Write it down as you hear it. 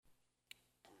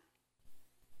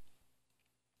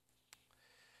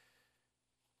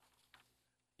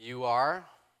You are.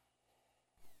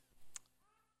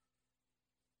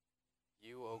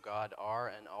 You, O God, are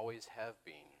and always have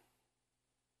been.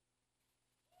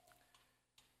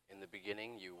 In the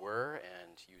beginning you were,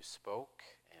 and you spoke,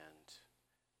 and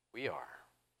we are.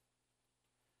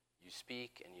 You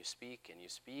speak, and you speak, and you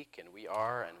speak, and we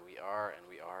are, and we are, and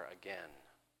we are again.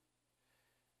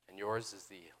 And yours is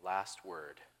the last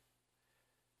word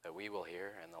that we will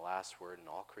hear, and the last word in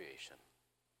all creation.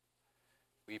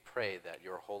 We pray that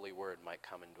your holy word might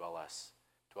come and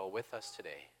dwell with us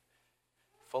today,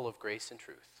 full of grace and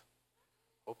truth.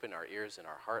 Open our ears and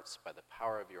our hearts by the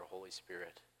power of your Holy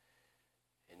Spirit.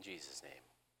 In Jesus' name,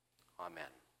 amen.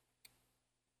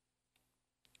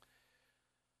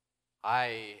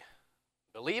 I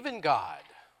believe in God,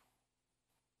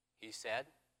 he said.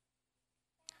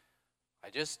 I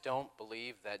just don't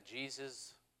believe that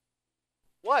Jesus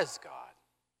was God.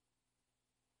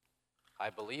 I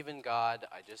believe in God,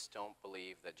 I just don't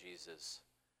believe that Jesus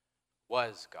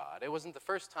was God. It wasn't the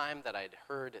first time that I'd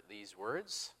heard these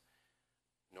words,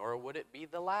 nor would it be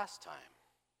the last time.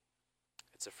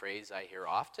 It's a phrase I hear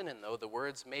often, and though the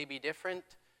words may be different,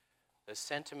 the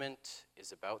sentiment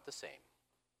is about the same.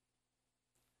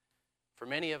 For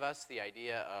many of us, the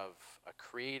idea of a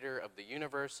creator of the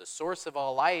universe, a source of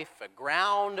all life, a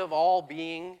ground of all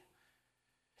being,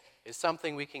 is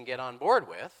something we can get on board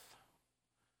with.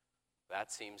 That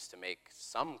seems to make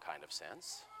some kind of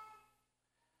sense.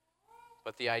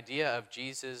 But the idea of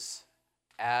Jesus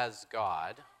as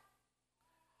God,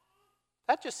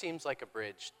 that just seems like a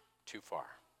bridge too far.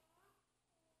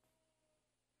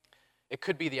 It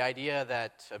could be the idea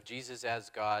that of Jesus as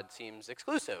God seems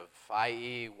exclusive,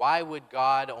 i.e., why would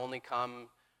God only come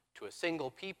to a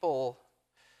single people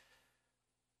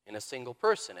in a single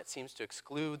person? It seems to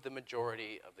exclude the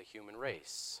majority of the human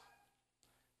race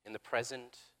in the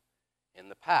present, in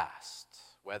the past.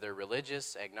 Whether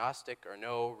religious, agnostic, or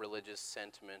no religious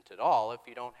sentiment at all, if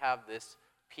you don't have this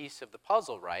piece of the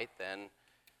puzzle right, then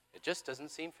it just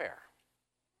doesn't seem fair.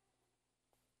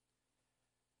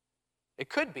 It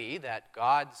could be that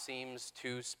God seems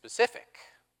too specific,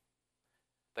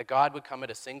 that God would come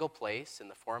at a single place in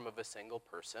the form of a single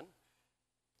person.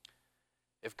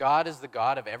 If God is the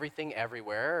God of everything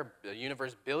everywhere, the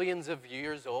universe billions of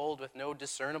years old with no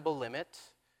discernible limit,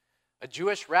 a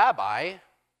Jewish rabbi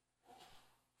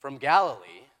from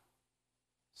Galilee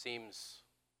seems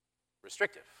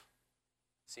restrictive.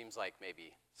 Seems like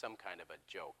maybe some kind of a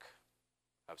joke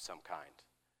of some kind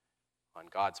on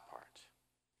God's part.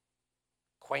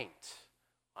 Quaint,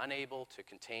 unable to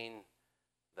contain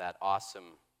that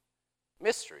awesome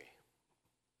mystery.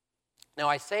 Now,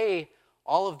 I say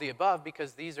all of the above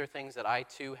because these are things that I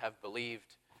too have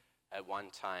believed at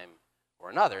one time or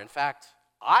another. In fact,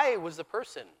 I was the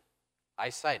person I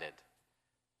cited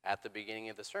at the beginning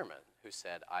of the sermon who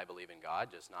said, I believe in God,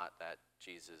 just not that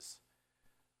Jesus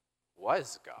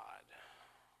was God.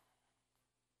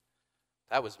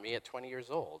 That was me at 20 years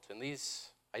old. And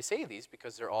I say these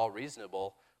because they're all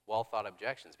reasonable, well-thought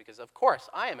objections. Because, of course,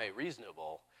 I am a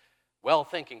reasonable,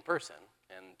 well-thinking person.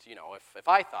 And, if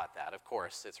I thought that, of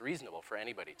course, it's reasonable for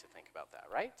anybody to think about that,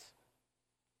 right?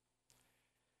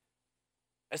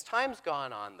 As time's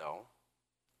gone on, though,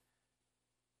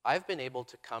 I've been able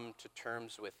to come to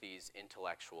terms with these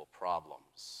intellectual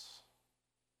problems.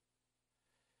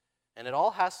 And it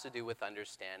all has to do with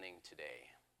understanding today.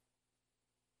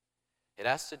 It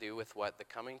has to do with what the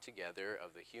coming together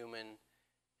of the human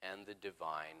and the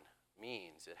divine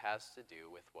means. It has to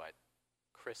do with what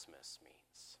Christmas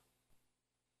means.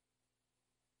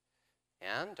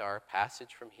 And our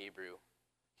passage from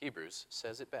Hebrews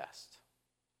says it best.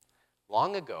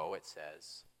 Long ago, it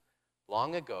says,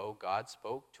 long ago, God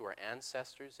spoke to our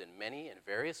ancestors in many and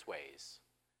various ways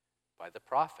by the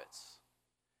prophets.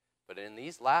 But in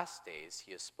these last days,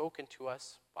 he has spoken to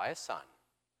us by a Son,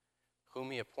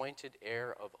 whom he appointed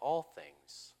heir of all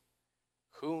things,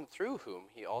 through whom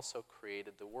he also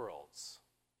created the worlds.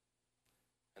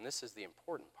 And this is the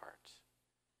important part.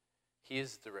 He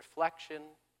is the reflection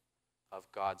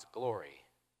of God's glory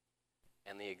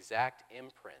and the exact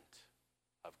imprint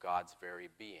of God's very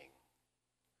being.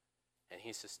 And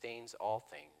he sustains all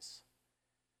things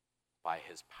by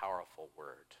his powerful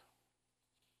word.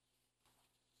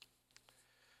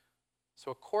 So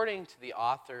according to the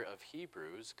author of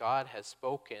Hebrews, God has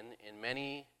spoken in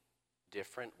many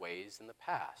different ways in the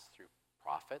past, through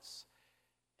prophets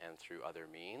and through other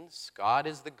means. God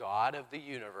is the God of the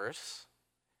universe,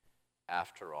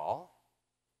 after all.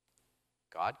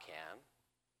 God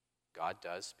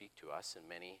does speak to us in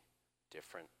many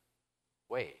different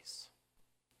ways.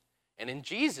 And in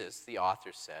Jesus, the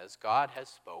author says, God has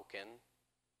spoken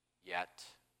yet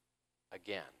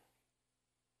again.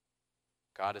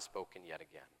 God has spoken yet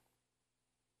again.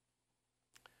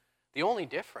 The only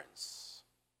difference,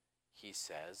 he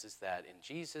says, is that in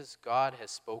Jesus, God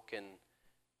has spoken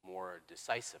more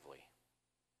decisively.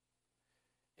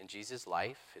 In Jesus'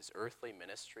 life, his earthly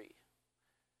ministry,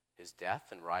 his death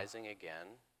and rising again,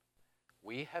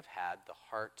 we have had the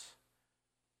heart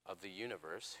of the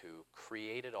universe who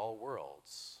created all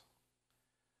worlds.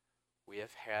 We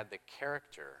have had the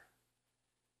character,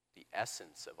 the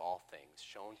essence of all things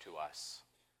shown to us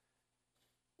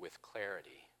with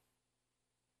clarity.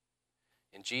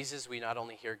 In Jesus, we not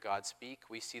only hear God speak,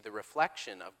 we see the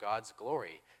reflection of God's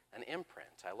glory, an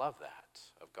imprint, I love that,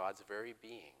 of God's very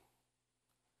being.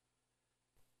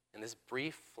 In this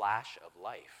brief flash of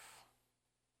life,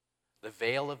 the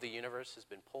veil of the universe has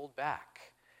been pulled back,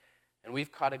 and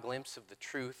we've caught a glimpse of the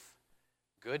truth,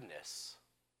 goodness,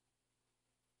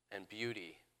 and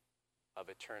beauty of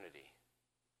eternity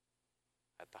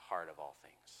at the heart of all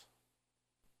things.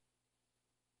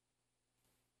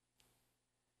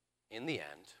 In the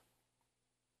end,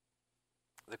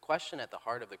 the question at the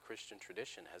heart of the Christian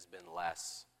tradition has been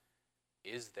less,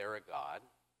 is there a God?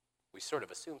 We sort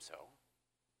of assume so.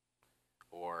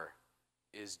 Or,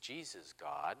 is Jesus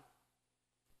God?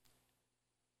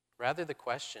 Rather, the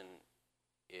question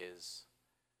is,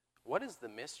 what is the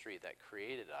mystery that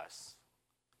created us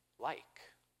like?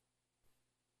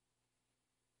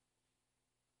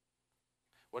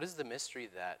 What is the mystery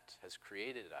that has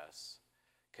created us,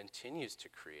 continues to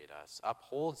create us,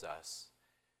 upholds us,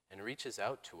 and reaches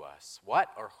out to us? What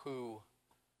or who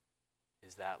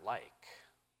is that like?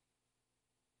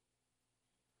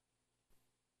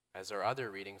 As our other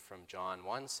reading from John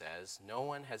 1 says, no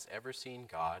one has ever seen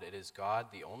God. It is God,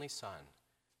 the only Son,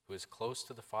 who is close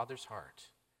to the Father's heart,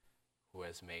 who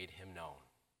has made him known.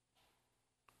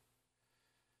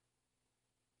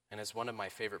 And as one of my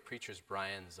favorite preachers,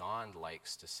 Brian Zahnd,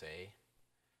 likes to say,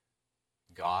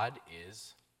 God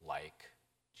is like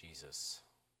Jesus.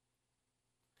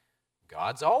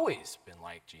 God's always been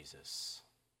like Jesus.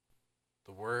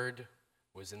 The Word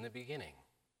was in the beginning.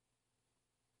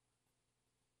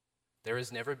 There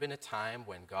has never been a time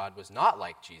when God was not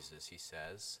like Jesus, he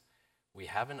says. We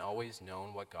haven't always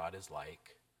known what God is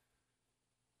like,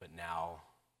 but now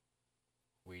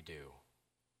we do.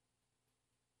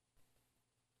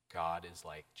 God is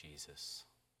like Jesus.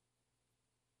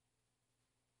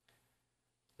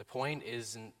 The point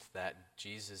isn't that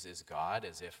Jesus is God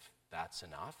as if that's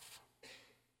enough.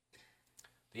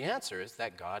 The answer is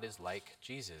that God is like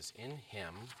Jesus. In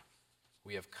him,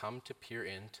 we have come to peer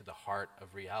into the heart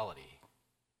of reality.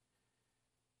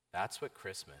 That's what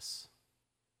Christmas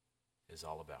is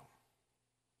all about.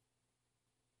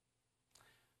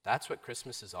 That's what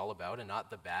Christmas is all about, and not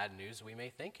the bad news we may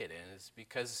think it is.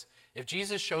 Because if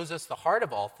Jesus shows us the heart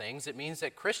of all things, it means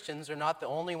that Christians are not the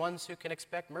only ones who can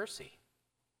expect mercy.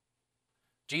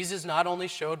 Jesus not only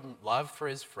showed love for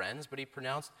his friends, but he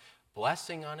pronounced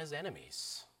blessing on his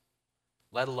enemies,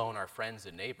 let alone our friends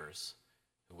and neighbors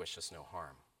who wish us no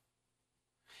harm.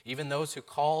 Even those who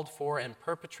called for and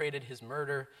perpetrated his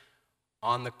murder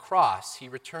on the cross, he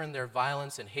returned their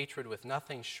violence and hatred with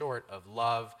nothing short of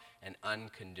love and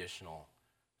unconditional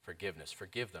forgiveness.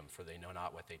 Forgive them, for they know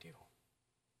not what they do.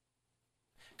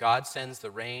 God sends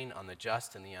the rain on the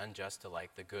just and the unjust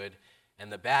alike, the good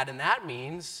and the bad, and that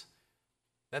means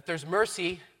that there's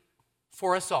mercy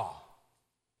for us all.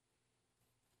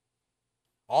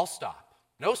 All stop.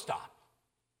 No stop.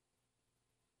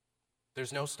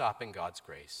 There's no stopping God's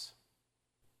grace.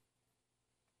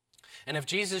 And if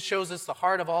Jesus shows us the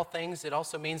heart of all things, it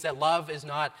also means that love is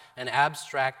not an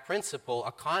abstract principle,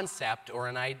 a concept, or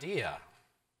an idea.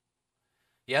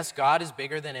 Yes, God is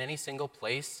bigger than any single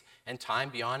place and time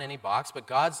beyond any box, but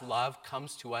God's love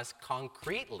comes to us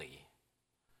concretely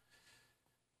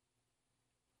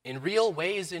in real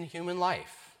ways in human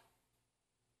life.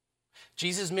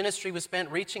 Jesus' ministry was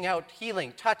spent reaching out,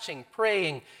 healing, touching,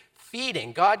 praying,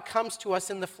 feeding. God comes to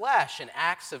us in the flesh in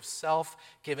acts of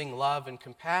self-giving love and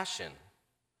compassion.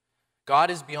 God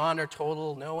is beyond our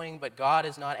total knowing, but God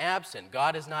is not absent.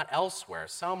 God is not elsewhere,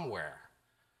 somewhere,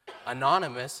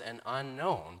 anonymous and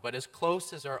unknown, but as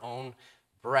close as our own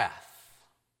breath.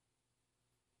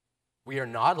 We are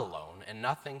not alone, and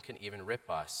nothing can even rip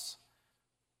us,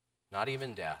 not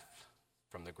even death,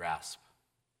 from the grasp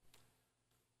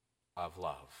of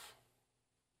love.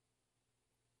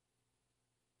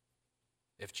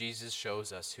 If Jesus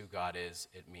shows us who God is,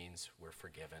 it means we're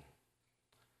forgiven.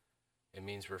 It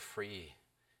means we're free.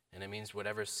 And it means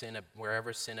wherever sin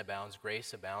abounds,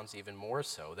 grace abounds even more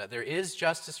so. That there is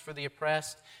justice for the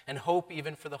oppressed and hope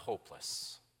even for the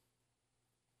hopeless.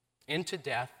 into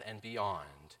death and beyond.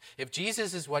 If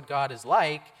Jesus is what God is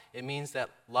like, it means that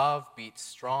love beats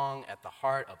strong at the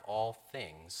heart of all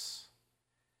things.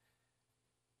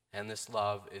 And this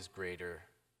love is greater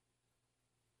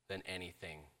than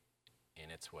anything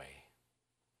in its way.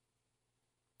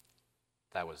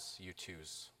 That was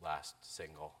U2's last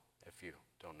single, if you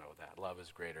don't know that. Love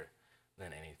is greater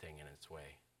than anything in its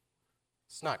way.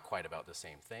 It's not quite about the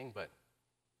same thing, but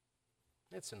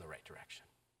it's in the right direction.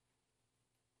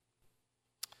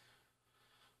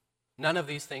 None of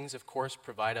these things, of course,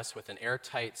 provide us with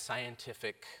airtight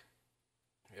scientific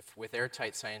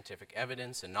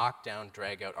evidence, a knockdown,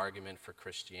 drag-out argument for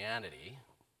Christianity.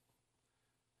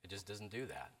 It just doesn't do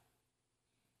that.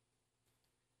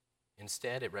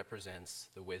 Instead, it represents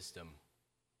the wisdom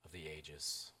of the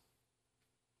ages.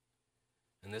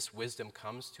 And this wisdom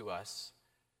comes to us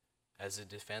as a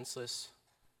defenseless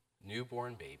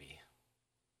newborn baby,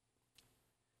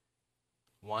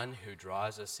 one who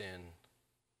draws us in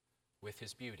with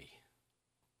his beauty.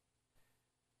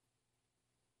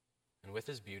 And with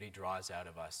his beauty draws out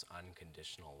of us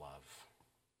unconditional love.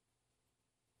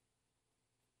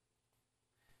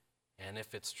 And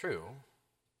if it's true,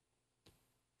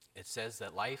 it says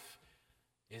that life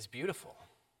is beautiful.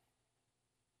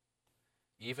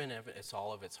 Even if it's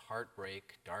all of its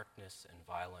heartbreak, darkness, and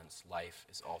violence, life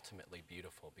is ultimately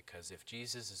beautiful, because if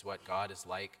Jesus is what God is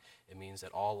like, it means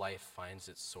that all life finds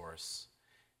its source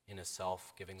in a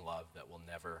self-giving love that will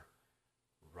never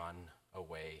run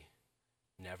away,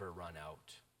 never run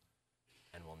out,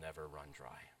 and will never run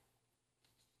dry.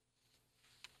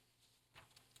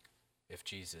 If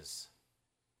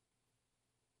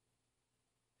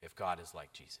God is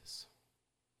like Jesus.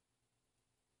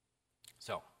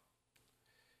 So,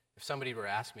 if somebody were to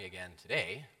ask me again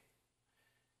today,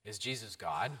 is Jesus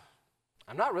God?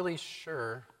 I'm not really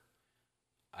sure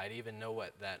I'd even know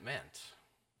what that meant.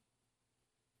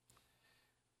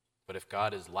 But if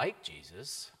God is like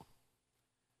Jesus,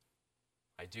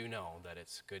 I do know that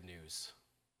it's good news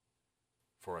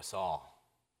for us all,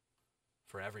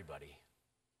 for everybody.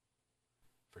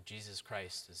 For Jesus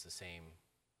Christ is the same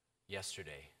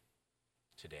yesterday,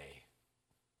 today,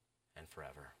 and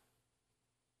forever.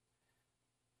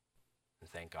 And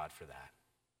thank God for that.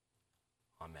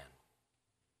 Amen.